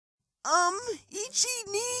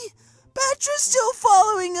Ichi, ni, Batra's still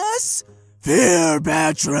following us. Fear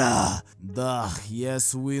Batra! Duh,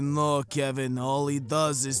 yes we know, Kevin. All he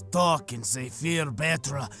does is talk and say Fear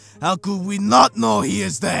Batra. How could we not know he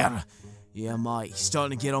is there? Yeah, mate, he's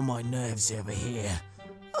starting to get on my nerves over here.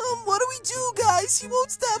 What do we do, guys? He won't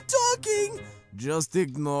stop talking. Just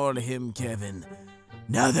ignore him, Kevin.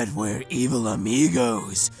 Now that we're evil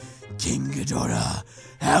amigos, King Ghidorah,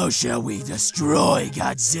 how shall we destroy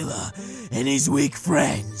Godzilla and his weak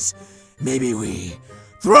friends? Maybe we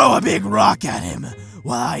throw a big rock at him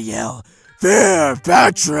while I yell, Fear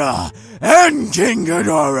Batra and King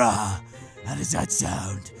Ghidorah! How does that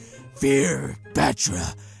sound? Fear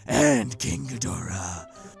Batra and King Ghidorah.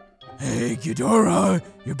 Hey, Ghidorah,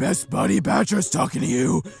 your best buddy Batra's talking to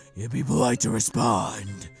you. You'd be polite to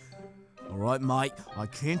respond. Alright, mate, I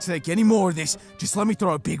can't take any more of this. Just let me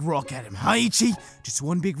throw a big rock at him, huh, Ichi? Just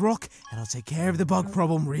one big rock, and I'll take care of the bug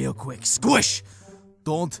problem real quick. Squish!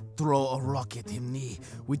 Don't throw a rock at him, Nee.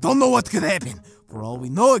 We don't know what could happen. For all we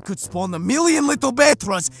know, it could spawn 1,000,000 little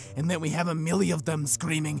Batras, and then we have 1,000,000 of them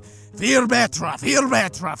screaming, Fear Batra! Fear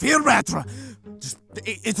Batra! Fear Batra! Just,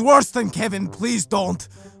 it's worse than Kevin, please don't.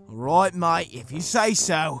 Alright, mate, if you say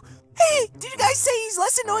so. Hey, did you guys say he's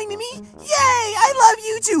less annoying to me? Yay, I love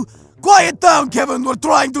you two. Quiet down, Kevin, we're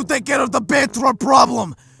trying to take care of the Batra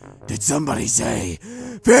problem. Did somebody say,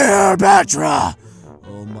 Fear Batra?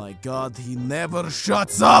 Oh my god, he never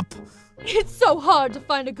shuts up! It's so hard to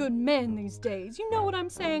find a good man these days. You know what I'm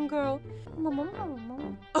saying, girl?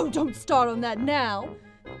 Oh, don't start on that now.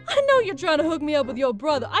 I know you're trying to hook me up with your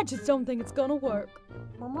brother. I just don't think it's gonna work.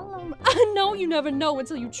 I know you never know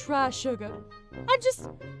until you try, sugar. I just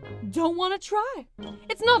don't want to try.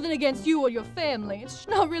 It's nothing against you or your family. It's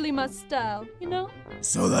not really my style, you know?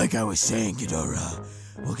 So like I was saying, Ghidorah,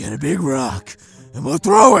 we'll get a big rock, and we'll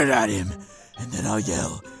throw it at him. And then I'll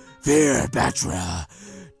yell, Fear Batra, ...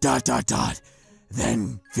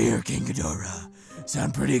 Then Fear King Ghidorah.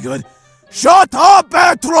 Sound pretty good? Shut up,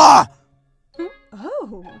 Batra!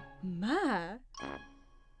 Oh, my.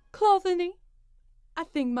 Clothany, I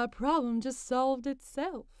think my problem just solved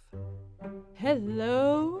itself.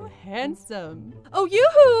 Hello, handsome. Oh,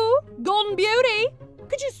 yoo-hoo, Golden Beauty.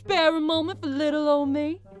 Could you spare a moment for little old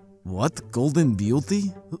me? What? Golden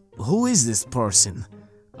Beauty? Who is this person?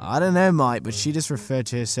 I don't know, mate, but she just referred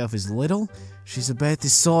to herself as little. She's about the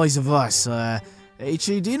size of us.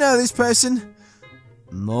 Ichi, do you know this person?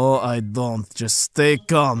 No, I don't. Just stay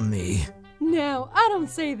calm, me. Now, I don't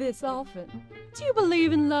say this often. Do you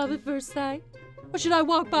believe in love at first sight? Or should I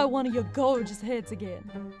walk by one of your gorgeous heads again?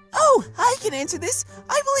 Oh, I can answer this.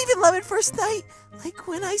 I believe in love at first sight, like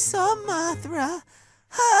when I saw Mothra.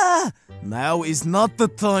 Ha! Now is not the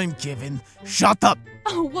time, Kevin. Shut up!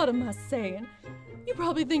 Oh, what am I saying? You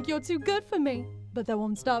probably think you're too good for me, but that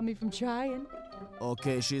won't stop me from trying.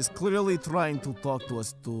 Okay, she's clearly trying to talk to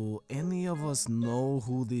us. Do any of us know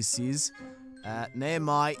who this is? Nah,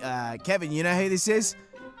 mate. Kevin, you know who this is?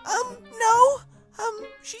 No.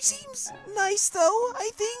 She seems nice though,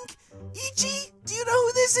 I think. Ichi, do you know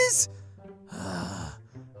who this is?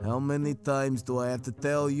 How many times do I have to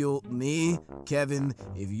tell you, me, Kevin,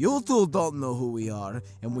 if you two don't know who we are,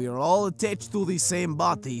 and we are all attached to the same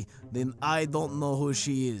body, then I don't know who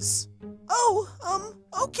she is. Oh,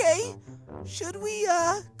 okay. Should we,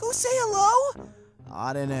 go say hello?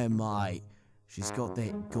 I don't know, mate. She's got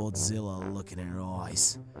that Godzilla look in her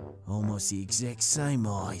eyes. Almost the exact same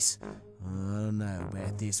eyes. I don't know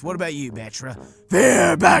about this. What about you, Batra?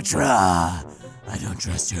 Fear Batra! I don't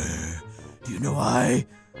trust her. Do you know why?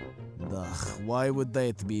 Ugh, why would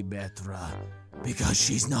that be, Batra? Because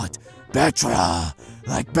she's not Batra,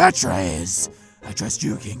 like Batra is. I trust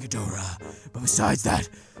you, King Ghidorah. But besides that,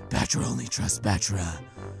 Batra only trusts Batra.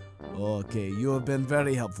 Okay, you have been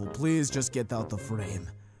very helpful. Please just get out the frame.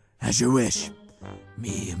 As you wish.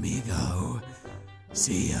 Me, amigo.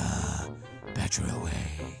 See ya. Batra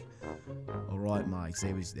away. Alright, Mike,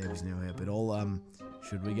 there was no help at all.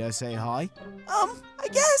 Should we go say hi? I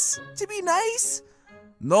guess, to be nice.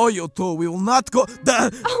 No, you two, we will not go.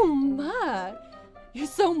 Oh my, you're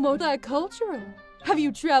so multicultural. Have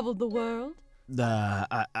you traveled the world?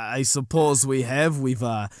 I suppose we have. We've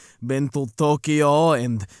been to Tokyo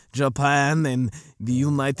and Japan and the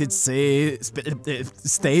United States,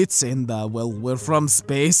 and well, we're from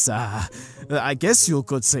space. I guess you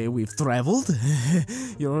could say we've traveled.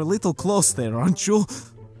 You're a little close there, aren't you?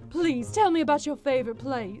 Please tell me about your favorite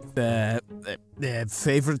place.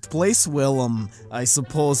 Favorite place? Well, I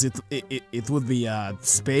suppose it would be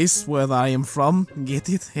space where I am from. Get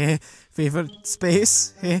it? Favorite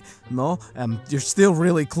space? No? You're still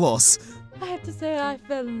really close. I have to say I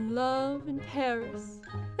fell in love in Paris.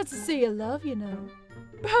 That's a sea of love, you know.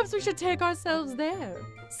 Perhaps we should take ourselves there.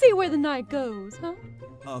 See where the night goes, huh?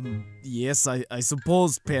 Yes, I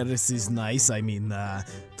suppose Paris is nice. I mean,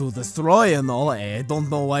 to destroy and all. I don't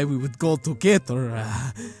know why we would go together.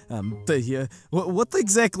 What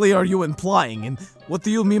exactly are you implying, and what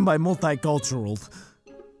do you mean by multicultural?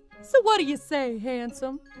 So what do you say,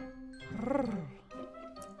 handsome?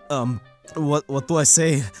 What do I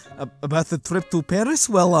say about the trip to Paris?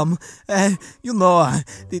 Well, you know,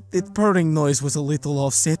 the purring noise was a little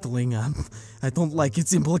unsettling. I don't like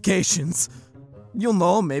its implications. You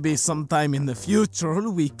know, maybe sometime in the future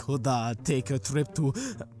we could take a trip to.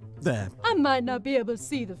 I might not be able to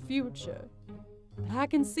see the future, but I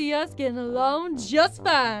can see us getting along just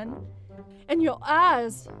fine. And your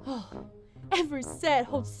eyes, every set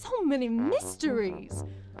holds so many mysteries.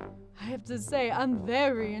 I have to say, I'm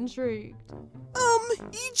very intrigued.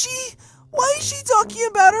 Ichi, why is she talking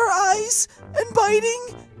about her eyes and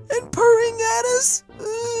biting and purring at us?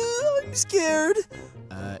 I'm scared.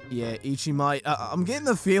 Yeah, Ichi might. I'm getting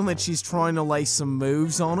the feeling that she's trying to lay some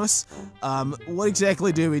moves on us. What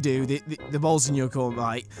exactly do we do? The ball's in your court,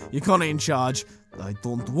 mate. You're kinda in charge. I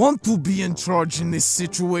don't want to be in charge in this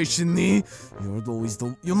situation, You're always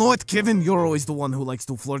the. You know what, Kevin? You're always the one who likes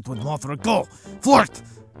to flirt with Mothra. Go! Flirt!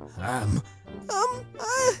 I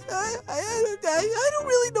don't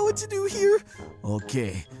really know what to do here.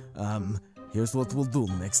 Okay, here's what we'll do.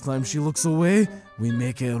 Next time she looks away, we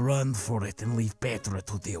make a run for it and leave Petra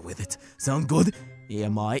to deal with it. Sound good? Yeah,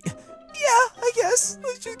 mate? Yeah, I guess.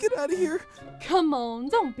 Let's just get out of here. Come on,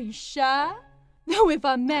 don't be shy. Though if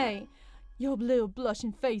I may, your little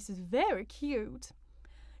blushing face is very cute.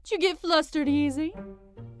 Do you get flustered easy?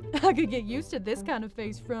 I could get used to this kind of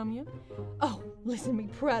face from you. Oh, listen to me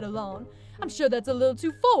prattle on. I'm sure that's a little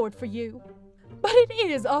too forward for you. But it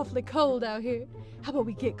is awfully cold out here. How about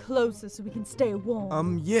we get closer so we can stay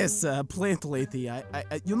warm? Yes, plant lady.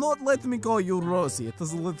 You not let me call you Rosie. It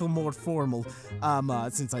is a little more formal.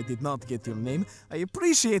 Since I did not get your name, I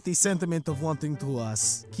appreciate the sentiment of wanting to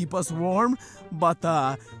keep us warm, but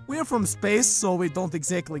we're from space, so we don't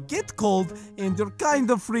exactly get cold, and you're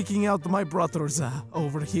kind of freaking out my brothers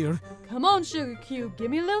over here. Come on, Sugar Cube,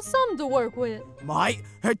 give me a little something to work with. Mate,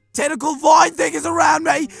 her tentacle vine thing is around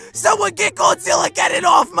me. Someone get Godzilla, get it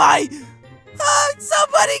off me.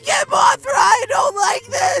 Somebody get Mothra! I don't like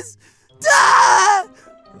this!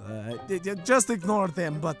 Just ignore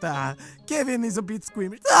them, but Kevin is a bit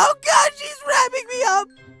squeamish. Oh god, she's wrapping me up!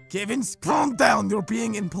 Kevin, calm down, you're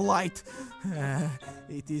being impolite.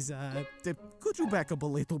 It is, could you back up a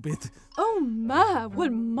little bit? Oh my,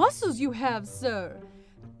 what muscles you have, sir!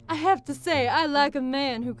 I have to say, I like a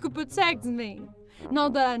man who could protect me.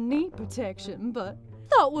 Not that I need protection, but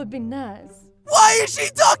thought would be nice. Why is she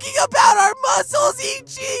talking about our muscles,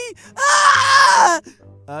 Ichi? Ah!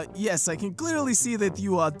 Yes, I can clearly see that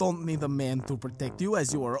you don't need a man to protect you,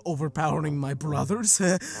 as you are overpowering my brothers.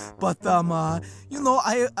 But you know,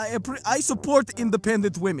 I support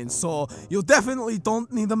independent women, so you definitely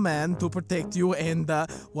don't need a man to protect you. And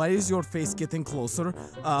why is your face getting closer?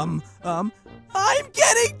 I'm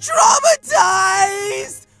getting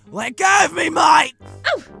traumatized. Let go of me, mate.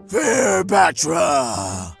 Oh. Fear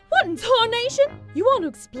Batra. What in tarnation? You want to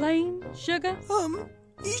explain, Sugar?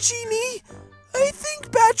 Ichi-ni, I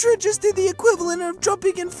think Batra just did the equivalent of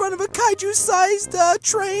jumping in front of a kaiju-sized,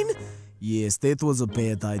 train. Yes, that was a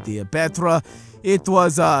bad idea. Batra, it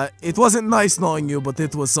wasn't nice knowing you, but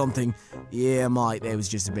it was something. Yeah, mate, that was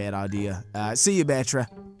just a bad idea. See you, Batra.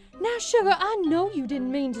 Now, Sugar, I know you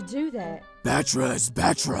didn't mean to do that. Batra is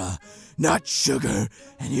Batra, not Sugar,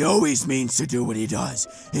 and he always means to do what he does,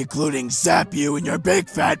 including zap you in your big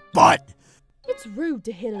fat butt. It's rude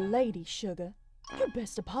to hit a lady, Sugar. You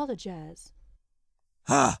best apologize.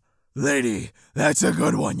 Ha! Lady, that's a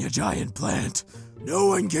good one, you giant plant. No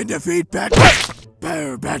one can defeat Batra.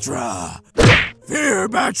 Fear Batra!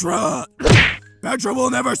 Batra will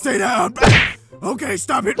never stay down! Okay,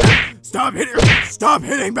 stop it! Stop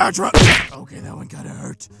hitting Batra! Okay, that one kinda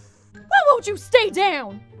hurt. Why won't you stay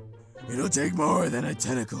down? It'll take more than a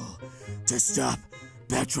tentacle to stop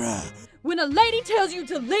Batra. When a lady tells you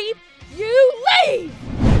to leave, you leave!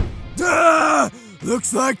 Duh!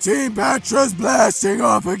 Looks like Team Batra's blasting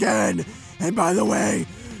off again. And by the way,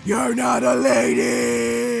 you're not a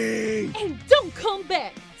lady! And don't come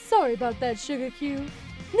back! Sorry about that, Sugar Cube.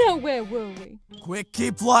 Now where were we? Quick,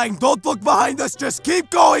 keep flying. Don't look behind us. Just keep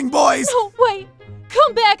going, boys. No, wait.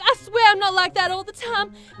 Come back. I swear I'm not like that all the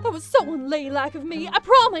time. That was so unladylike of me. I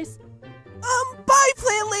promise. Bye,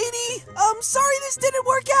 plant lady. Sorry this didn't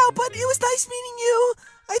work out, but it was nice meeting you,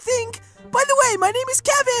 I think. By the way, my name is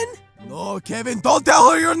Kevin. No, Kevin, don't tell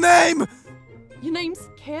her your name! Your name's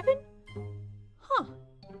Kevin? Huh.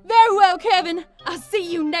 Very well, Kevin. I'll see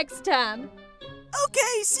you next time.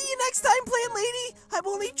 Okay, see you next time, plant lady. I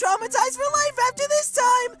won't be traumatized for life after this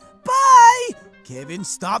time. Bye! Kevin,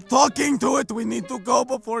 stop talking to it. We need to go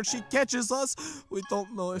before she catches us. We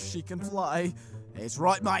don't know if she can fly. It's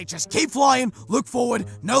right, mate. Just keep flying. Look forward.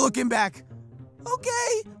 No looking back.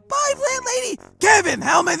 Okay, bye, plant lady. Kevin,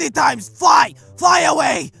 how many times? Fly! Fly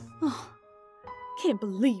away! Can't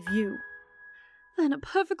believe you. And a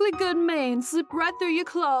perfectly good man slipped right through your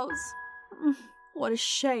claws. What a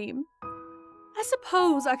shame. I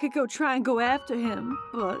suppose I could go try and go after him,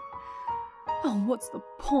 but... oh, what's the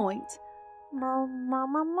point? Oh,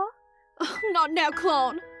 not now,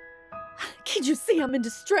 clone. Can't you see I'm in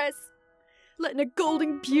distress? Letting a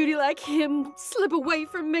golden beauty like him slip away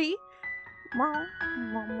from me? No,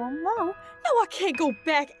 I can't go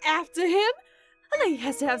back after him. I know he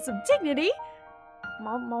has to have some dignity.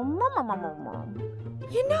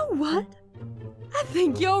 You know what? I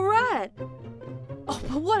think you're right. Oh,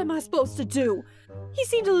 but what am I supposed to do? He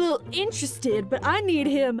seemed a little interested, but I need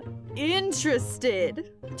him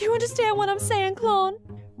interested. Do you understand what I'm saying, clone?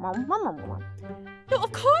 No,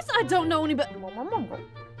 of course I don't know anybody.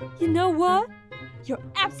 You know what? You're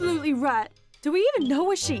absolutely right. Do we even know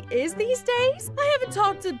where she is these days? I haven't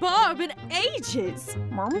talked to Barb in ages.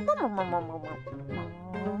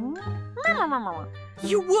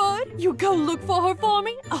 You would? You'd go look for her for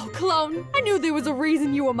me? Oh, clone, I knew there was a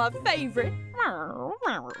reason you were my favorite. Well,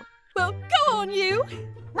 go on, you.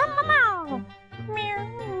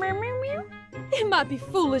 It might be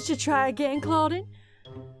foolish to try again, Claudine,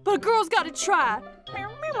 but a girl's gotta try.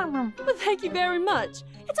 But thank you very much.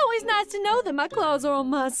 It's always nice to know that my claws are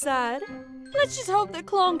on my side. Let's just hope that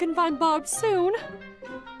Clone can find Barb soon.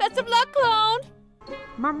 Best of luck, Clone!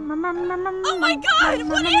 Oh my god!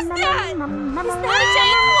 What is that? Is that a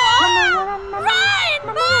giant claw? Run!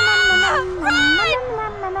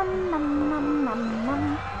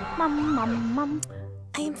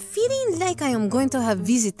 I am feeling like I am going to have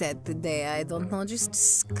visited today. I don't know, just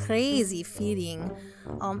this crazy feeling.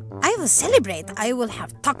 I will celebrate. I will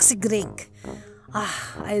have toxic drink.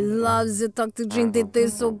 I love the toxic drink. They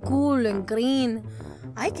taste so cool and green.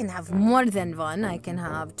 I can have more than one. I can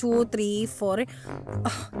have 2, 3, 4.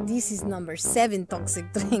 This is number 7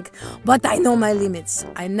 toxic drink. But I know my limits.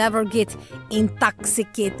 I never get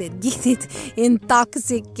intoxicated. Get it?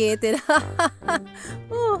 Intoxicated.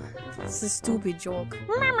 Oh, it's a stupid joke.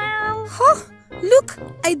 Huh? Look,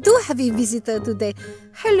 I do have a visitor today.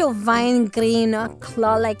 Hello, vine green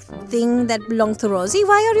claw-like thing that belonged to Rosie.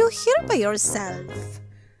 Why are you here by yourself?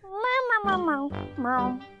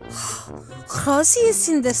 Rosie is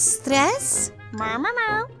in distress?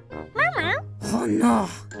 Oh no.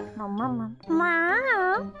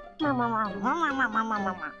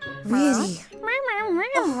 Really?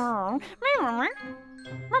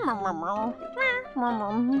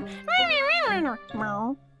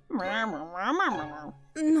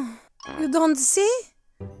 No, you don't see?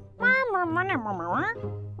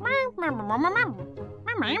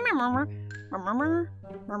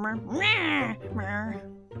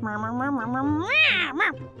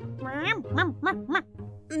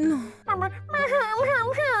 No.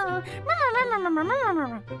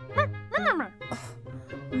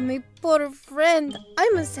 My poor friend, I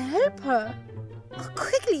must help her.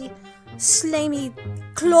 Quickly, slimy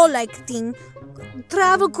claw-like thing.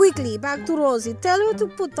 Travel quickly back to Rosie. Tell her to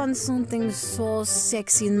put on something so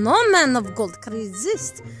sexy no man of gold can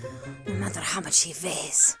resist, no matter how much he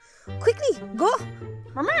weighs. Quickly, go.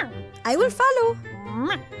 I will follow.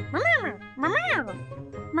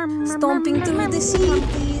 Stomping through the city,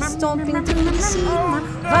 stomping through the city,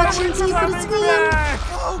 watching people scream,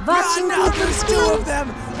 watching people scream.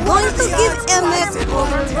 Going to give a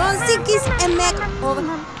makeover, Rosie gives a makeover.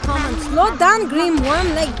 Come on, slow down, green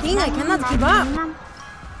worm-like thing. I cannot keep up.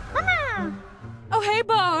 Oh, hey,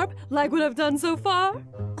 Barb. Like what I've done so far?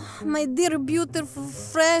 My dear, beautiful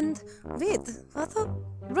friend. Wait,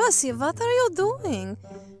 Rosie, what are you doing?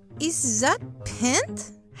 Is that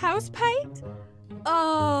paint? House paint?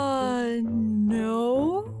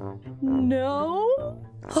 No. No?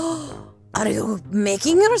 Are you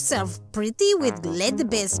making yourself pretty with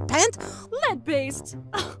lead-based paint? Lead-based?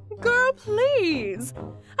 Girl, please.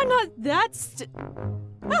 I'm not that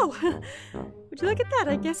Oh, would you look at that?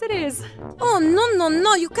 I guess it is. Oh,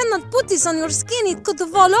 no. You cannot put this on your skin. It could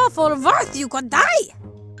fall off or worse, you could die.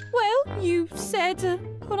 Well, you said to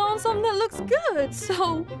put on something that looks good,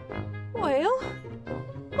 so... Well,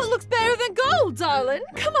 what looks better than gold, darling?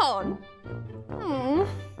 Come on.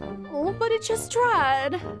 Oh, but it just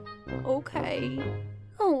dried. Okay.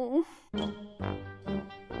 Oh.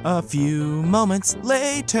 A few moments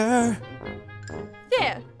later.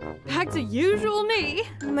 There. Back to usual me.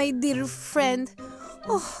 My dear friend.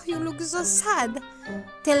 Oh, you look so sad.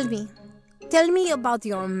 Tell me about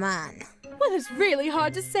your man. Well, it's really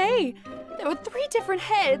hard to say. There were 3 different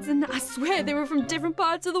heads, and I swear they were from different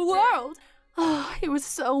parts of the world. Oh, it was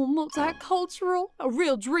so multicultural. A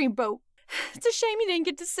real dreamboat. It's a shame you didn't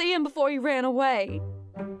get to see him before he ran away.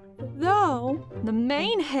 Though, the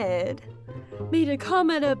main head made a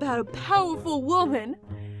comment about a powerful woman.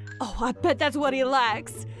 Oh, I bet that's what he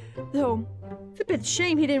likes. Though, it's a bit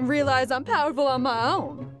shame he didn't realize I'm powerful on my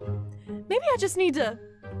own. Maybe I just need to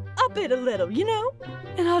up it a little, you know?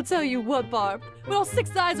 And I'll tell you what, Barb, when all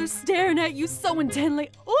 6 eyes are staring at you so intently,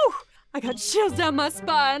 ooh, I got chills down my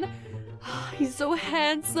spine. He's so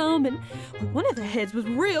handsome, and one of the heads was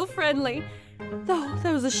real friendly. Though,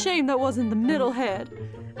 that was a shame that wasn't the middle head.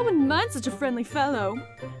 I wouldn't mind such a friendly fellow.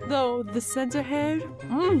 Though, the center head,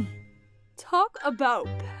 talk about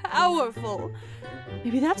powerful.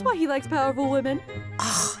 Maybe that's why he likes powerful women.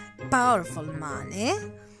 Ah, powerful man, eh?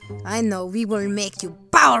 I know we will make you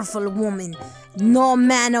powerful woman. No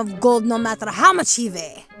man of gold, no matter how much he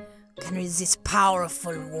weigh, can resist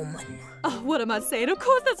powerful woman. Oh, what am I saying? Of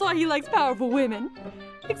course that's why he likes powerful women.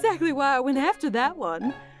 Exactly why I went after that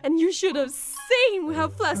one. And you should have seen how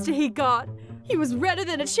flustered he got. He was redder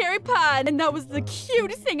than a cherry pie, and that was the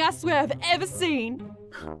cutest thing I swear I've ever seen.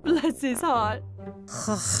 Bless his heart.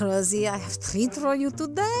 Oh, Rosie, I have treat for you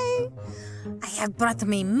today. I have brought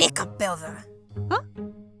me makeup over. Huh?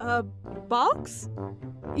 A box?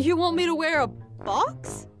 You want me to wear a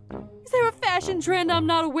box? Is there a fashion trend I'm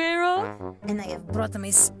not aware of? And I have brought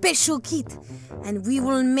me special kit, and we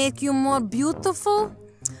will make you more beautiful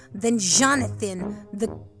than Jonathan, the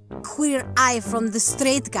queer eye from the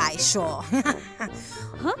straight guy show.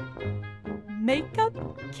 Huh?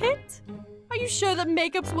 Makeup kit? Are you sure that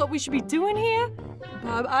makeup's what we should be doing here?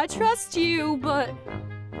 Bob, I trust you, but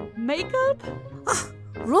makeup?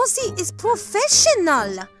 Rosie is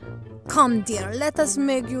professional. Come, dear, let us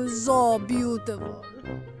make you so beautiful.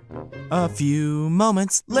 A few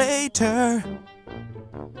moments later.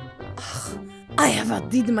 I have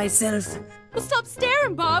outdid myself. Well, stop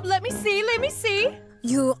staring, Bob. Let me see, let me see.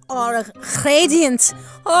 You are radiant.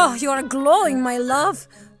 Oh, you are glowing, my love.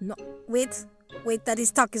 No, wait, that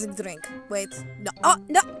is toxic drink. Wait,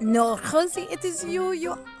 no, Rosie, it is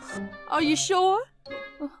you. Are you sure?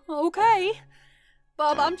 Okay.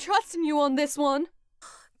 Bob, I'm trusting you on this one.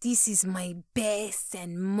 This is my best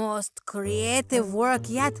and most creative work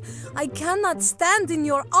yet. I cannot stand in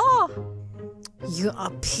your awe. You are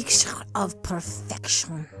a picture of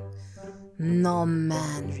perfection. No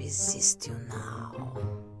man resists you now.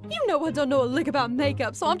 You know I don't know a lick about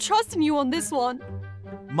makeup, so I'm trusting you on this one.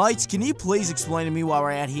 Mates, can you please explain to me why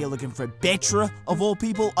we're out here looking for Betra, of all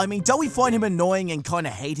people? I mean, don't we find him annoying and kinda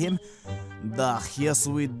hate him? Yes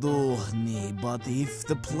we do, but if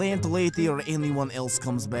the plant lady or anyone else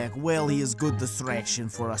comes back, well, he is good distraction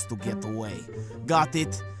for us to get away. Got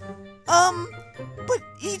it? But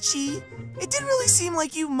Ichi, it didn't really seem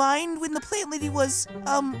like you mind when the plant lady was,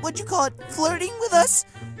 what'd you call it, flirting with us?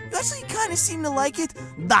 You actually kinda seemed to like it.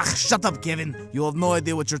 Shut up, Kevin. You have no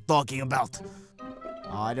idea what you're talking about.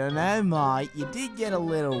 I don't know, mate. You did get a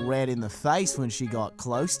little red in the face when she got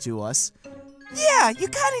close to us. Yeah, you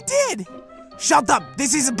kinda did. Shut up!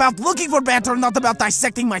 This is about looking for Betra, not about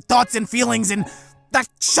dissecting my thoughts and feelings and...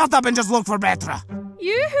 shut up and just look for Betra!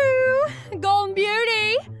 Yoo-hoo! Golden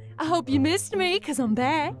Beauty! I hope you missed me, 'cause I'm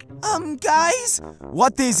back. Guys?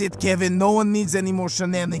 What is it, Kevin? No one needs any more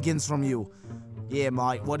shenanigans from you. Yeah,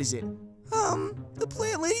 mate, what is it? The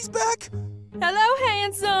plant lady's back. Hello,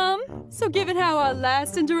 handsome! So given how our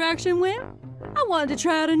last interaction went, I wanted to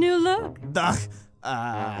try out a new look.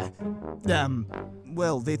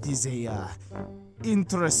 Well, that is a,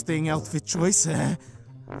 interesting outfit choice.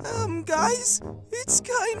 Guys, it's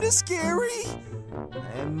kinda scary.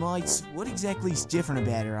 Mate, what exactly is different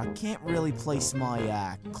about her? I can't really place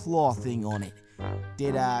my, claw thing on it.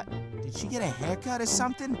 Did she get a haircut or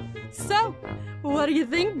something? So, what do you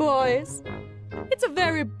think, boys? It's a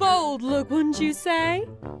very bold look, wouldn't you say?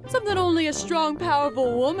 Something only a strong,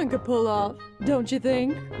 powerful woman could pull off, don't you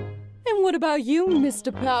think? And what about you,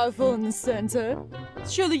 Mr. Powerful in the center?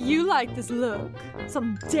 Surely you like this look.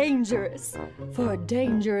 Something dangerous for a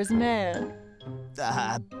dangerous man.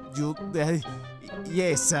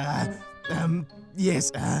 Yes,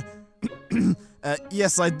 yes,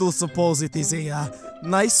 yes, I do suppose it is a,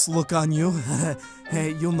 nice look on you.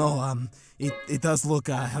 You know, it does look,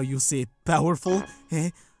 how you say, powerful,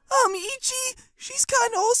 Ichi, she's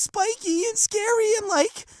kinda all spiky and scary and,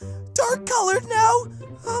 like, dark colored now.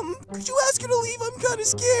 Could you ask her to leave? I'm kind of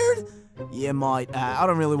scared. Yeah, mate, I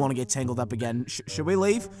don't really want to get tangled up again. Should we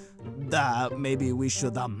leave? Maybe we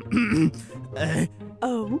should,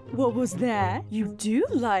 Oh, what was that? You do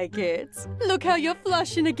like it. Look how you're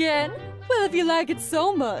flushing again. Well, if you like it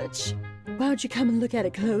so much, why don't you come and look at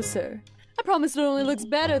it closer? I promise it only looks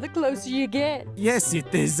better the closer you get. Yes,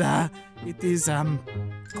 it is,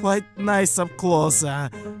 quite nice up close.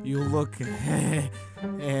 You look,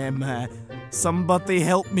 somebody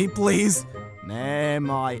help me, please.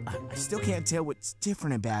 I still can't tell what's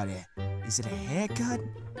different about it. Is it a haircut?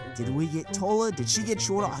 Did we get taller? Did she get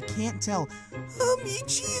shorter? I can't tell.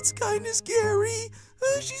 Ichi, it's kind of scary.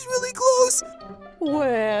 She's really close.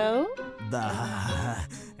 Well?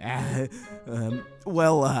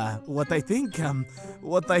 What I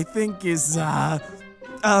think is,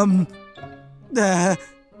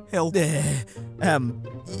 help,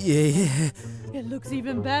 yeah. It looks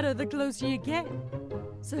even better the closer you get.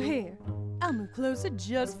 So here, I'll move closer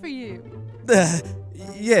just for you.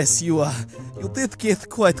 Yes, you did get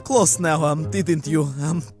quite close now, didn't you?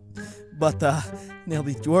 But now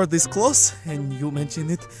that you are this close, and you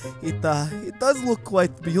mentioned it does look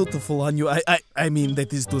quite beautiful on you. I mean,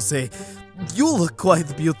 that is to say, you look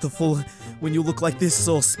quite beautiful when you look like this,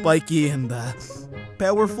 so spiky and,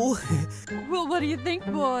 powerful. Well, what do you think,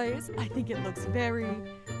 boys? I think it looks very,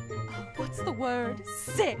 what's the word?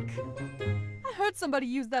 Sick. I heard somebody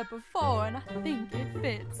use that before, and I think it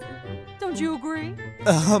fits. Don't you agree?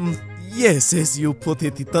 Yes, as you put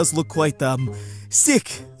it, it does look quite,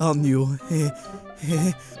 sick on you.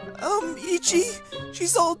 Ichi,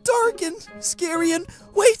 she's all dark and scary and...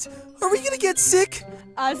 Wait, are we gonna get sick?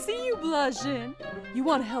 I see you blushing. You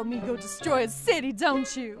want to help me go destroy a city,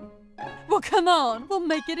 don't you? Well, come on, we'll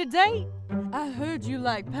make it a date. I heard you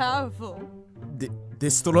like powerful.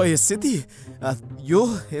 Destroy a city?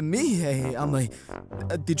 You and me?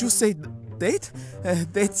 Did you say date?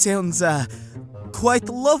 That sounds, quite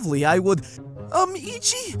lovely. I would...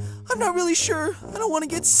 Ichi, I'm not really sure. I don't want to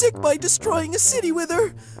get sick by destroying a city with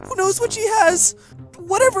her. Who knows what she has?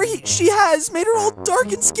 Whatever she has made her all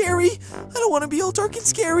dark and scary. I don't want to be all dark and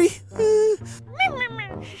scary.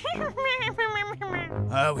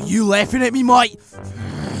 Oh, you laughing at me, mate?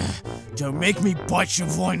 Don't make me bite your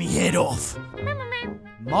whiny head off.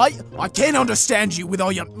 Mate, I can't understand you with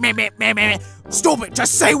all your meh. Stop it,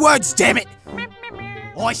 just say words, damn it.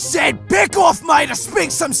 I said back off, mate, to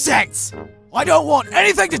speak some sense. I don't want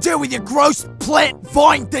anything to do with your gross plant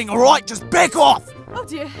vine thing, alright? Just back off! Oh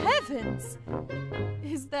dear heavens!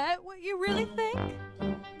 Is that what you really think?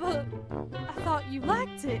 But I thought you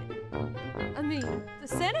liked it. I mean, the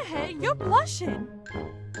center head, you're blushing.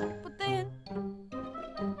 But then,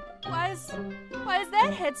 why is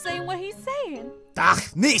that head saying what he's saying?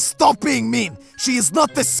 Nee, stop being mean! She is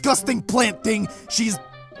not disgusting plant thing, she's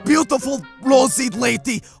beautiful rosy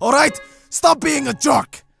lady, alright? Stop being a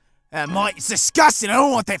jerk! Mate, it's disgusting. I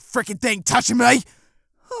don't want that freaking thing touching me.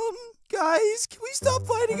 Guys, can we stop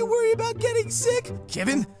fighting and worry about getting sick?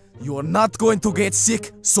 Kevin, you are not going to get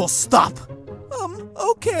sick, so stop.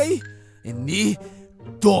 Okay. And me,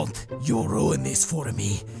 don't you ruin this for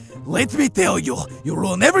me. Let me tell you, you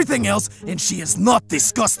ruin everything else, and she is not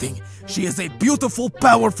disgusting. She is a beautiful,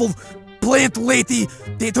 powerful plant lady.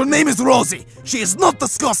 Her name is Rosie. She is not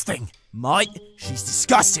disgusting. Mate, she's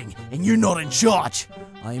disgusting, and you're not in charge.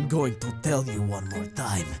 I am going to tell you one more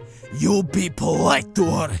time. You be polite to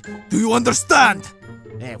her. Do you understand?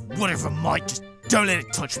 Whatever, mate, just don't let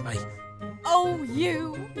it touch me. Oh,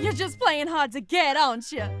 you're just playing hard to get,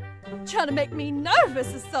 aren't you? Trying to make me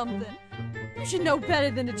nervous or something. You should know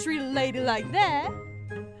better than to treat a lady like that.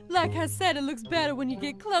 Like I said, it looks better when you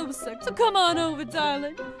get closer. So come on over,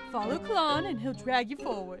 darling. Follow Klon and he'll drag you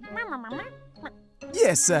forward.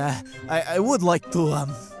 Yes, I would like to,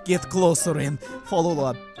 get closer and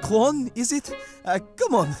follow, Klon, is it?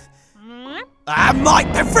 Come on. Mate,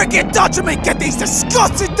 they're freaking touching me! Get these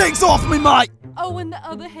disgusting things off me, mate! Oh, and the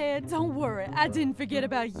other head, don't worry. I didn't forget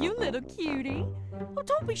about you, little cutie. Oh,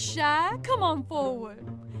 don't be shy. Come on forward.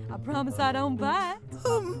 I promise I don't bite.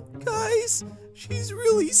 Guys, she's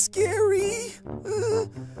really scary.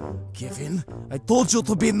 Kevin, I told you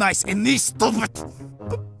to be nice, and these stop it!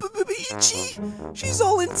 Ichi, she's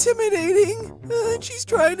all intimidating. She's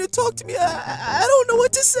trying to talk to me. I don't know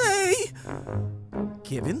what to say.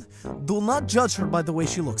 Kevin, do not judge her by the way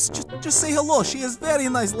she looks. Just say hello. She is a very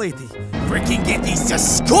nice lady. Freaking get these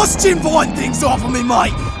disgusting vine things off of me,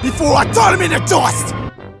 mate, before I turn them into dust!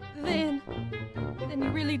 Then you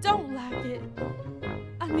really don't like it.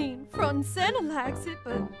 I mean, front and center likes it,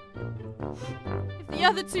 but if the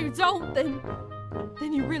other two don't, then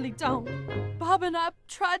then you really don't. Bob and I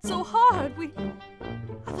tried so hard.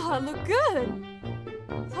 I thought I looked good.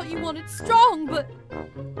 I thought you wanted strong, but...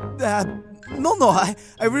 No, I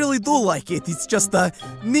really do like it. It's just,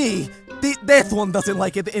 me. That one doesn't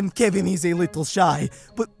like it, and Kevin is a little shy.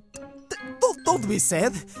 But don't be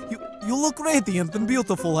sad. You look radiant and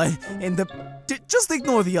beautiful, and just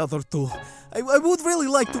ignore the other two. I would really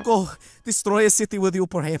like to go destroy a city with you,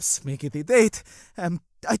 perhaps make it a date.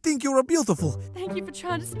 I think you're beautiful. Thank you for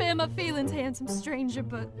trying to spare my feelings, handsome stranger,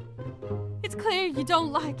 but it's clear you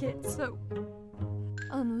don't like it, so...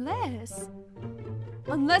 Unless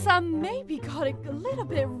I maybe got it a little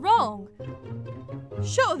bit wrong.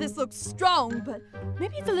 Sure, this looks strong, but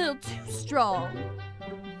maybe it's a little too strong.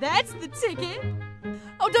 That's the ticket.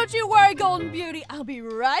 Oh, don't you worry, Golden Beauty. I'll be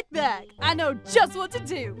right back. I know just what to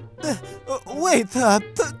do. Wait,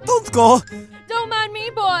 don't go. Don't mind me,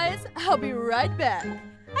 boys. I'll be right back.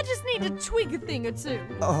 I just need to tweak a thing or two.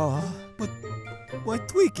 But why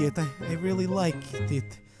tweak it? I really like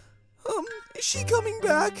it. Is she coming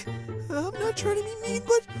back? I'm not trying to be mean,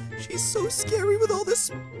 but she's so scary with all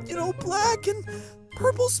this, black and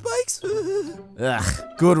purple spikes.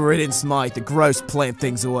 Ugh, good riddance, mate. The gross plant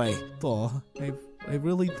things away. Oh, I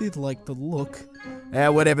really did like the look.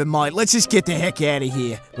 Whatever, mate. Let's just get the heck out of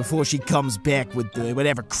here before she comes back with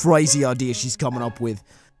whatever crazy idea she's coming up with.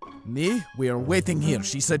 Me? We are waiting here.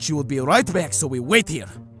 She said she would be right back, so we wait here.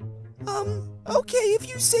 Okay, if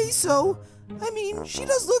you say so. I mean, she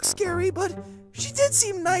does look scary, but she did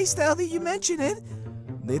seem nice now that you mention it.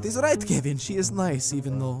 That is right, Kevin. She is nice,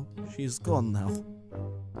 even though she's gone now.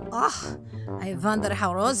 I wonder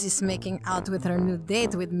how Rose is making out with her new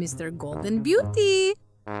date with Mr. Golden Beauty.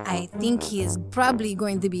 I think he is probably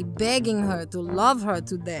going to be begging her to love her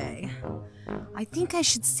today. I think I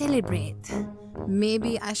should celebrate.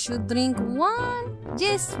 Maybe I should drink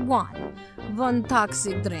just one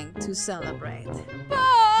toxic drink to celebrate.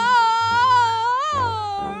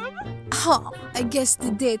 Oh, I guess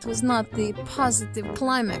the date was not the positive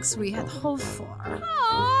climax we had hoped for.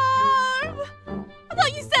 I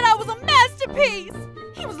thought you said I was a masterpiece!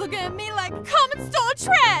 He was looking at me like common store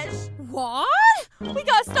trash! What? We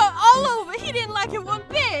gotta start all over! He didn't like it one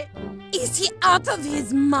bit! Is he out of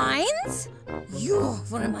his mind? You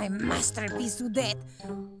were my masterpiece to date.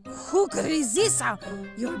 Who could resist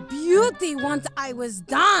your beauty once I was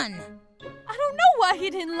done? I don't know why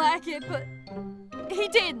he didn't like it, but he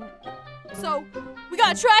didn't. So, we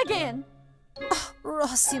gotta try again. Oh,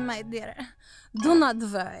 Rosie, my dear, do not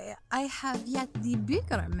worry. I have yet the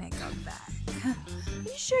bigger makeup bag. Are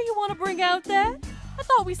you sure you want to bring out that? I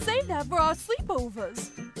thought we saved that for our sleepovers.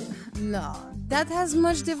 No, that has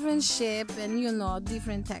much different shape and,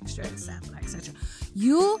 different texture, etc., etc.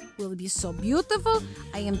 You will be so beautiful.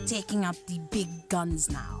 I am taking up the big guns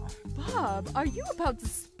now. Bob, are you about to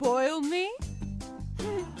spoil me?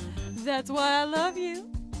 That's why I love you.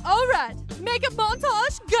 All right, makeup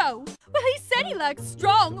montage, go. Well, he said he likes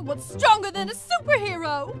strong. What's stronger than a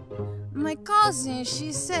superhero? My cousin,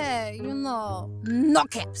 she said, no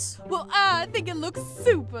caps. Well, I think it looks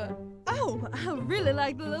super. Oh, I really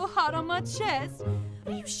like the little heart on my chest.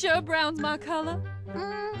 Are you sure brown's my color?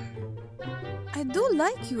 I do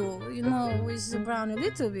like you, with the brown a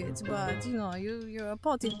little bit, but, you're a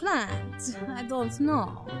potted plant. I don't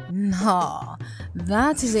know. No,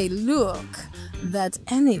 that is a look that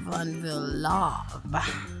anyone will love.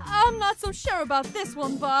 I'm not so sure about this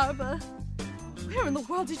one, Barb. Where in the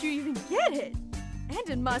world did you even get it? And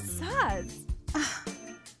in my size.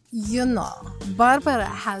 Barbara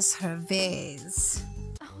has her ways.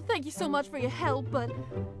 Oh, thank you so much for your help, but...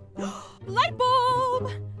 Light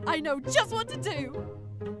bulb! I know just what to do.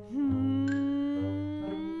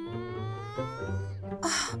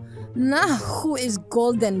 Now, who is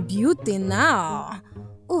Golden Beauty now?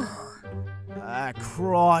 Ooh.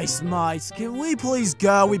 Christ, mates. Can we please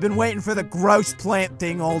go? We've been waiting for the gross plant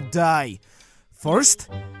thing all day. First,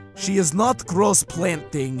 she is not gross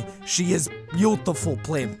plant thing. She is beautiful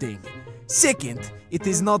plant thing. Second, it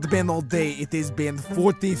has not been all day. It has been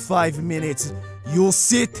 45 minutes. You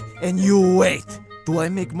sit and you wait. Do I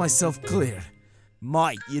make myself clear?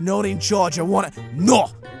 Mate, you're not in charge. No!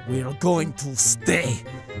 We're going to stay.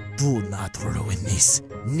 Do not ruin this.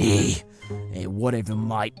 Nee. Hey, whatever,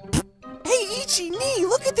 mate. Hey, Ichi, Nee,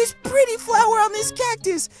 look at this pretty flower on this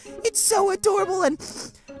cactus. It's so adorable and...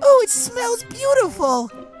 oh, it smells beautiful.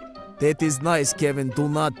 That is nice, Kevin. Do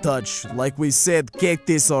not touch. Like we said,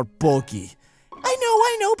 cactus are pokey.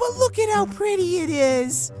 I know, but look at how pretty it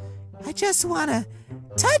is. I just wanna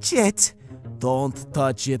touch it. Don't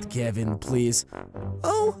touch it, Kevin, please.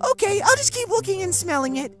 Oh, okay, I'll just keep looking and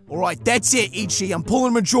smelling it. Alright, that's it, Ichi. I'm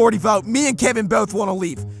pulling majority vote. Me and Kevin both want to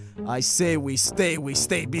leave. I say we stay, we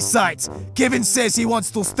stay. Besides, Kevin says he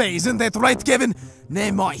wants to stay. Isn't that right, Kevin?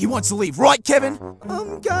 Never mind, he wants to leave. Right, Kevin?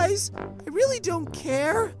 Guys, I really don't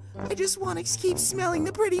care. I just want to keep smelling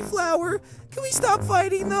the pretty flower. Can we stop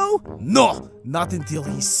fighting, though? No, not until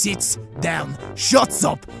he sits down, shuts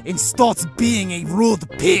up, and starts being a rude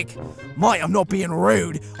pig. I'm not being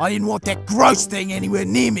rude. I didn't want that gross thing anywhere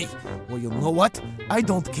near me. Well, you know what? I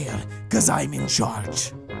don't care, because I'm in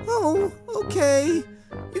charge. Oh, okay.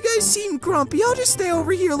 You guys seem grumpy. I'll just stay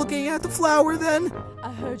over here looking at the flower then.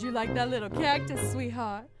 I heard you like that little cactus,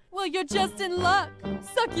 sweetheart. Well, you're just in luck.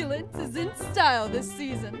 Succulents is in style this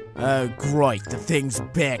season. Oh, great. The thing's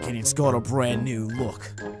back and it's got a brand new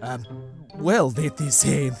look. Well, that is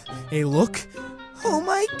a look. Oh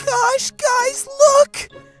my gosh, guys, look!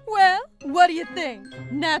 Well, what do you think?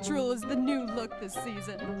 Natural is the new look this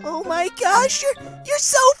season. Oh my gosh, you're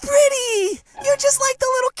so pretty! You're just like the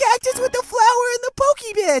little cactus with the flower and the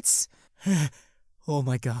pokey bits! Oh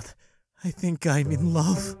my god. I think I'm in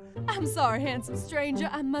love. I'm sorry, handsome stranger.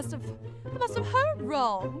 I must have heard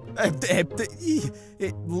wrong. I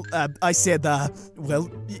said,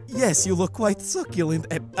 well, yes, you look quite succulent.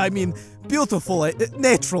 I mean, beautiful,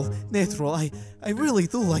 natural. I really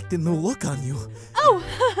do like the new look on you. Oh,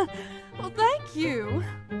 well, thank you.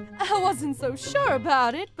 I wasn't so sure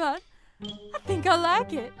about it, but I think I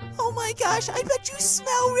like it. Oh my gosh, I bet you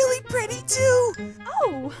smell really pretty too.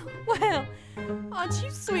 Oh, well, aren't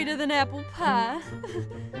you sweeter than apple pie?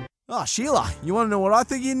 Oh, Sheila, you want to know what I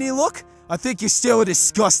think you need look? I think you're still a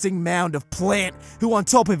disgusting mound of plant who on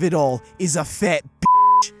top of it all is a fat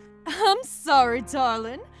bitch. I'm sorry,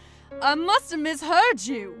 darling. I must have misheard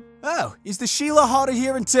you. Oh, is the Sheila hard of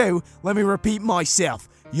hearing too? Let me repeat myself.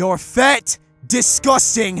 You're fat,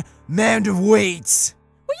 disgusting mound of weeds.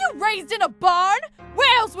 Were you raised in a barn?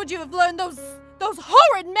 Where else would you have learned those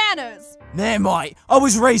horrid manners? Nah, mate. I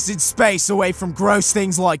was raised in space away from gross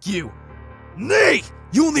things like you. Nay!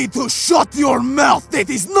 You need to shut your mouth! That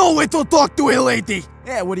is no way to talk to a lady!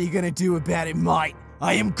 Yeah, what are you gonna do about it, mate?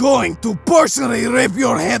 I am going to personally rip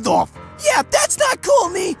your head off! Yeah, that's not cool,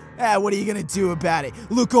 me! Ah, what are you gonna do about it?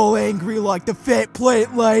 Look all angry like the fat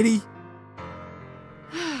plant lady?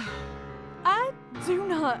 I do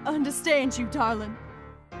not understand you, darling.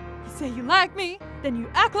 You say you like me, then you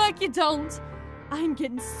act like you don't. I'm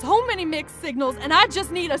getting so many mixed signals, and I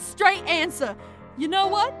just need a straight answer. You know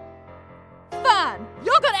what? Fine.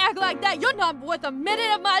 You're gonna act like that. You're not worth a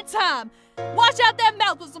minute of my time. Wash out that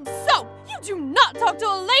mouth with some soap. You do not talk to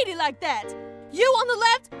a lady like that. You on the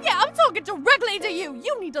left? Yeah, I'm talking directly to you.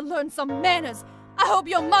 You need to learn some manners. I hope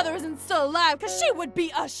your mother isn't still alive, because she would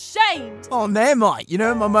be ashamed. Oh, no, mate. You know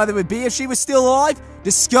what my mother would be if she was still alive?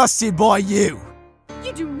 Disgusted by you.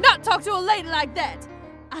 You do not talk to a lady like that.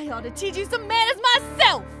 I ought to teach you some manners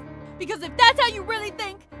myself. Because if that's how you really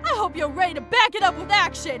think, I hope you're ready to back it up with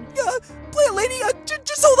action. Plant lady,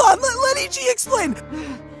 just hold on. Let Ichi explain.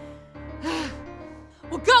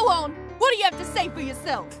 Well, go on. What do you have to say for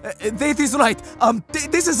yourself? That is right.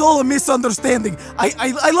 This is all a misunderstanding.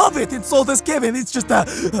 I love it, and so does Kevin. It's just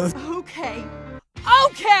Okay.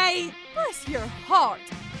 Bless your heart.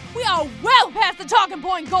 We are well past the talking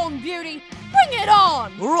point, Golden Beauty. Bring it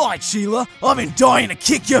on. Right, Sheila. I've been dying to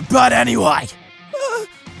kick your butt anyway.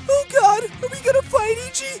 Oh god, are we gonna fight,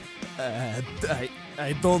 Ichi?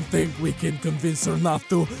 I don't think we can convince her not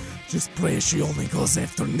to. Just pray she only goes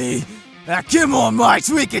after me. Come on, mates,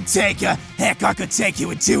 we can take her. Heck, I could take you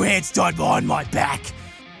with two hands tied behind my back.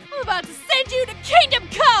 I'm about to send you to Kingdom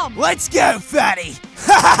Come. Let's go, fatty.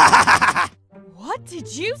 What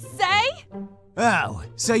did you say? Oh,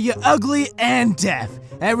 so you're ugly and deaf.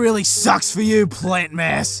 That really sucks for you, plant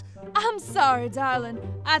mass. I'm sorry, darling.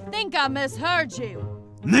 I think I misheard you.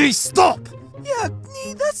 Nee, stop! Yeah,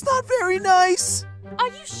 Nee, that's not very nice. Are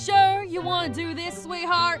you sure you want to do this,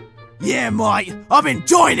 sweetheart? Yeah, mate. I've been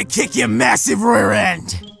dying to kick your massive rear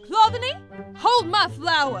end. Clevzx, hold my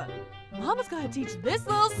flower. Mama's gotta teach this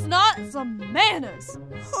little snot some manners.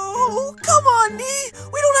 Oh, come on, Nee.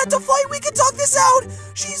 We don't have to fight. We can talk this out.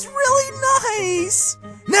 She's really nice.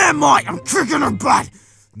 Nah, mate. I'm kicking her butt.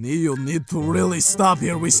 Nee, you'll need to really stop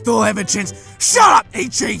here. We still have a chance. Shut up,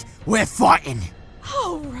 Ichi. We're fighting.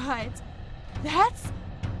 All right. That's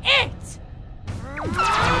it.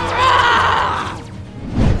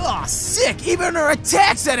 Oh, sick! Even her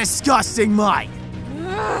attacks are disgusting, mate!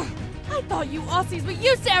 I thought you Aussies were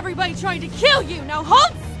used to everybody trying to kill you! Now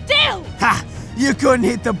hold still! Ha! You couldn't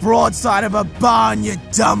hit the broadside of a barn, you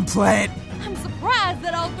dumb plant! I'm surprised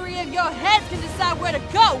that all three of your heads can decide where to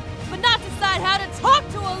go! but not decide how to talk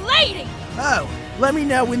to a lady! Oh, let me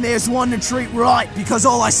know when there's one to treat right, because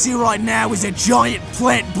all I see right now is a giant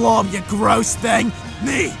plant blob, you gross thing.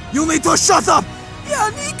 Nee, you need to shut up! Yeah,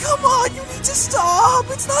 Nee, come on, you need to stop.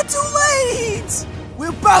 It's not too late.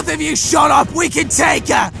 Will both of you shut up? We can take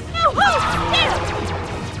her! Now hold still!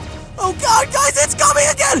 Oh God, guys, it's coming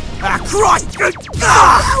again! Ah, Christ!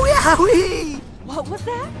 Ah! Owie, owie! What was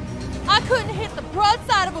that? I couldn't hit the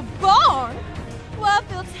broadside of a barn! Well, I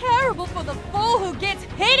feel terrible for the fool who gets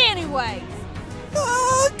hit anyways!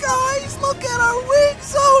 Guys, look at our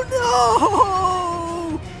wings!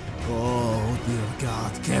 Oh no! Oh, dear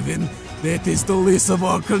God, Kevin. That is the least of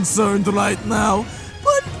our concern right now.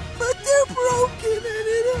 But they're broken and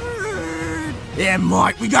it hurt! Yeah,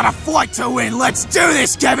 Mike, we got a fight to win. Let's do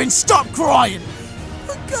this, Kevin. Stop crying.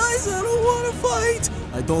 But guys, I don't want to fight.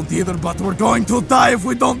 I don't either, but we're going to die if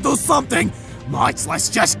we don't do something. Mike, let's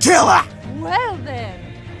just kill her. Well then,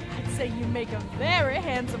 I'd say you make a very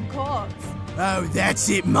handsome corpse. Oh, that's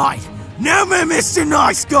it, mate. No more Mr.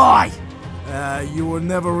 Nice Guy. You were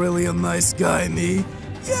never really a nice guy, Nee.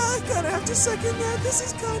 Yeah, I kinda have to second that. This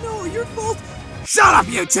is kinda all your fault. Shut up,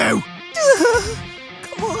 you two.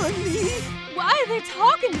 Come on, Nee. Why are they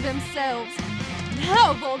talking to themselves?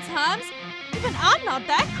 Now of all times, even I'm not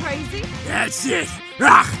that crazy. That's it.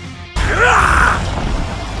 Ah. Ah.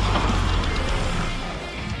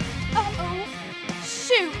 Uh-oh.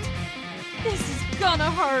 Shoot. This is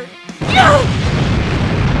gonna hurt.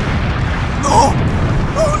 Oh!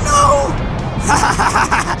 Oh no!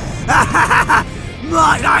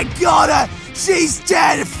 Mate, I got her! She's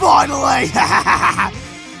dead finally!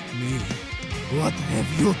 Me, what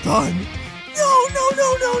have you done? No,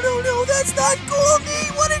 that's not cool,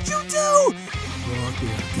 Nee. What did you do? Oh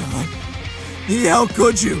dear God. Nee, how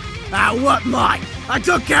could you? What, mate? I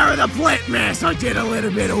took care of the plant mess. I did a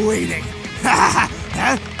little bit of weeding. Huh?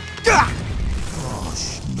 Oh,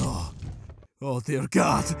 no. Oh dear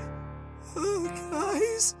God.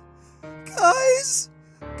 Guys!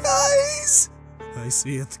 I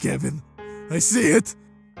see it, Kevin. I see it.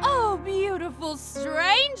 Oh, beautiful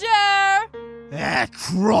stranger! Ah,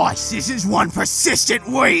 Christ, this is one persistent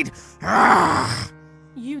weed. Ah.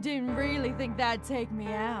 You didn't really think that'd take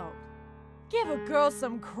me out. Give a girl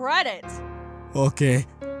some credit. Okay,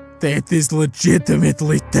 that is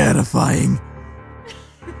legitimately terrifying.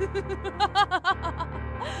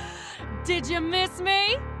 Did you miss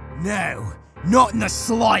me? No, not in the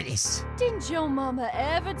slightest. Didn't your mama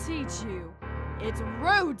ever teach you? It's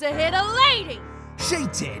rude to hit a lady! She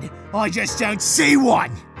did. I just don't see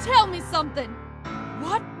one. Tell me something.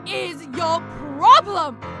 What is your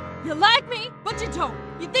problem? You like me, but you don't.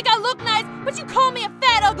 You think I look nice, but you call me a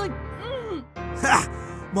fat, ugly... Ha!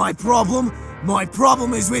 My problem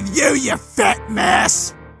is with you, you fat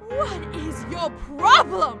mess. What is your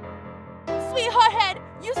problem? Sweetheart head,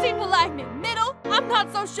 you seem to like me. Middle, I'm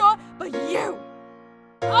not so sure, but you!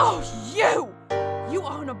 Oh, you! You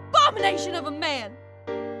are an abomination of a man!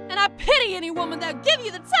 And I pity any woman that'll give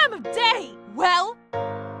you the time of day! Well,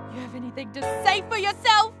 you have anything to say for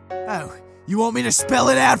yourself? Oh, you want me to spell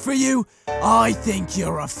it out for you? I think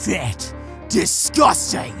you're a fat,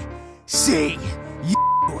 disgusting C-U-N-T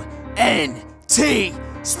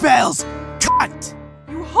spells cunt!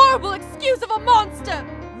 You horrible excuse of a monster!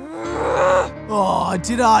 Oh,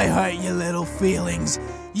 did I hurt your little feelings?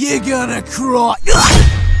 You're gonna cry.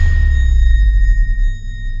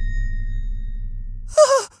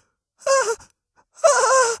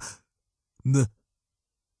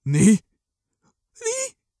 Nee?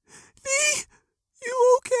 You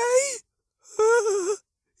okay?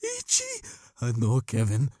 Ichi? No,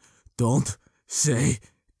 Kevin. Don't say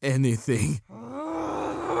anything.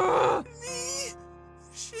 Nee?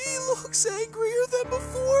 She looks angrier than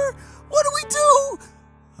before. What do we do?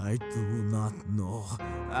 I do not know.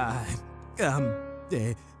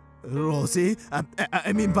 Rosie,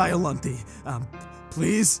 I mean Biollante.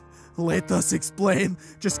 Please, let us explain.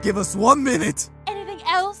 Just give us 1 minute. Anything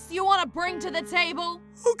else you want to bring to the table?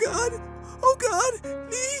 Oh God!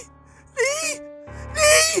 Nee!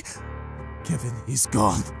 Kevin, he's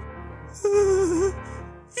gone.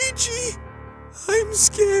 Ichi! I'm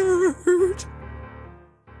scared.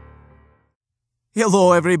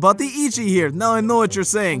 Hello, everybody. Ichi here. Now I know what you're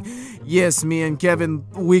saying. Yes, me and Kevin,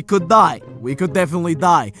 we could die. We could definitely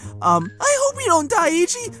die. I hope we don't die,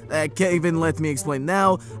 Ichi. Kevin, let me explain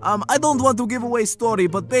now. I don't want to give away story,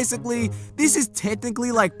 but basically, this is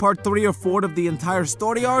technically like part 3 or 4 of the entire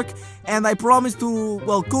story arc, and I promise to,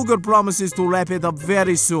 well, Cougar promises to wrap it up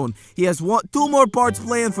very soon. He has 2 more parts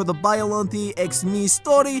planned for the Biollante x me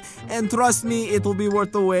story, and trust me, it will be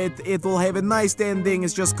worth the wait. It will have a nice ending.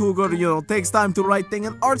 It's just Cougar, you know, takes time to write things,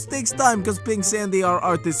 and art takes time because Pinksand, our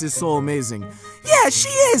artist, is so amazing. Yeah, she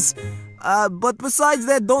is. But besides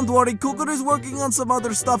that, don't worry, Cougar is working on some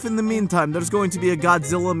other stuff in the meantime. There's going to be a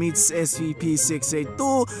Godzilla meets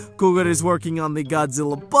SCP-682. Cougar is working on the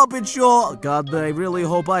Godzilla puppet show. God, I really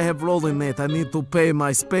hope I have role in it. I need to pay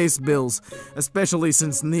my space bills, especially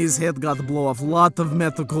since Knee's head got to blow off a lot of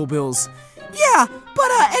medical bills. Yeah,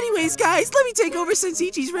 but anyways, guys, let me take over since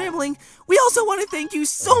Ichi's rambling. We also want to thank you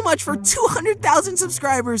so much for 200,000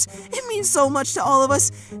 subscribers. It means so much to all of us.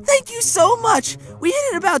 Thank you so much. We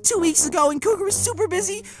hit it about 2 weeks ago and Cougar was super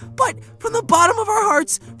busy, but from the bottom of our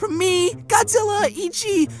hearts, from me, Godzilla,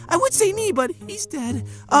 Ichi, I would say Knee, but he's dead.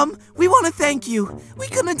 We want to thank you. We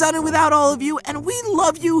couldn't have done it without all of you, and we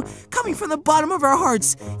love you coming from the bottom of our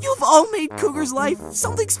hearts. You've all made Cougar's life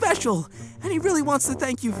something special, and he really wants to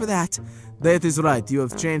thank you for that. That is right, you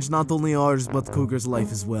have changed not only ours, but Cougar's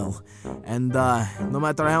life as well. And, no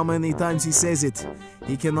matter how many times he says it,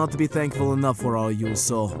 he cannot be thankful enough for all you,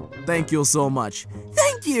 so thank you so much.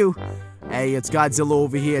 Thank you! Hey, it's Godzilla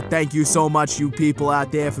over here. Thank you so much, you people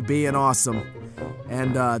out there, for being awesome.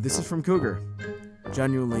 And, this is from Cougar.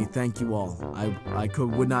 Genuinely, thank you all. I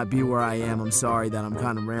would not be where I am. I'm sorry that I'm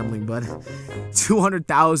kind of rambling, but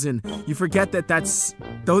 200,000. You forget that that's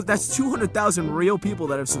 200,000 real people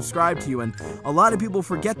that have subscribed to you, and a lot of people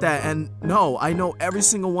forget that. And no, I know every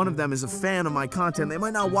single one of them is a fan of my content. They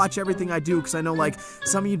might not watch everything I do, because I know, like,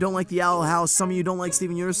 some of you don't like the Owl House, some of you don't like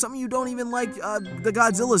Steven Eura, some of you don't even like the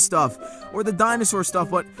Godzilla stuff or the dinosaur stuff,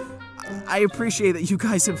 but I appreciate that you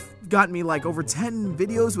guys have gotten me like over 10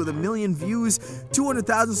 videos with 1 million views,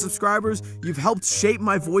 200,000 subscribers. You've helped shape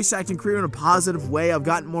my voice acting career in a positive way. I've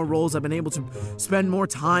gotten more roles. I've been able to spend more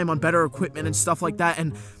time on better equipment and stuff like that.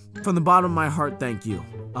 And from the bottom of my heart, thank you.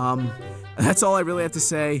 That's all I really have to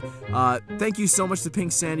say. Thank you so much to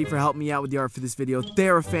Pinksand for helping me out with the art for this video.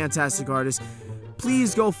 They're a fantastic artist.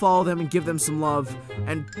 Please go follow them and give them some love,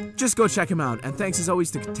 and just go check them out. And thanks as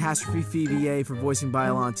always to Catastrophe VA for voicing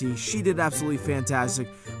Biollante. She did absolutely fantastic.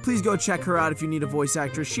 Please go check her out if you need a voice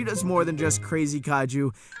actress. She does more than just crazy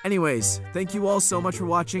kaiju. Anyways, thank you all so much for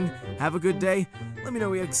watching. Have a good day. Let me know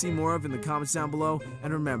what you'd like to see more of in the comments down below.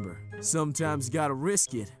 And remember, sometimes you gotta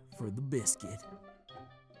risk it for the biscuit.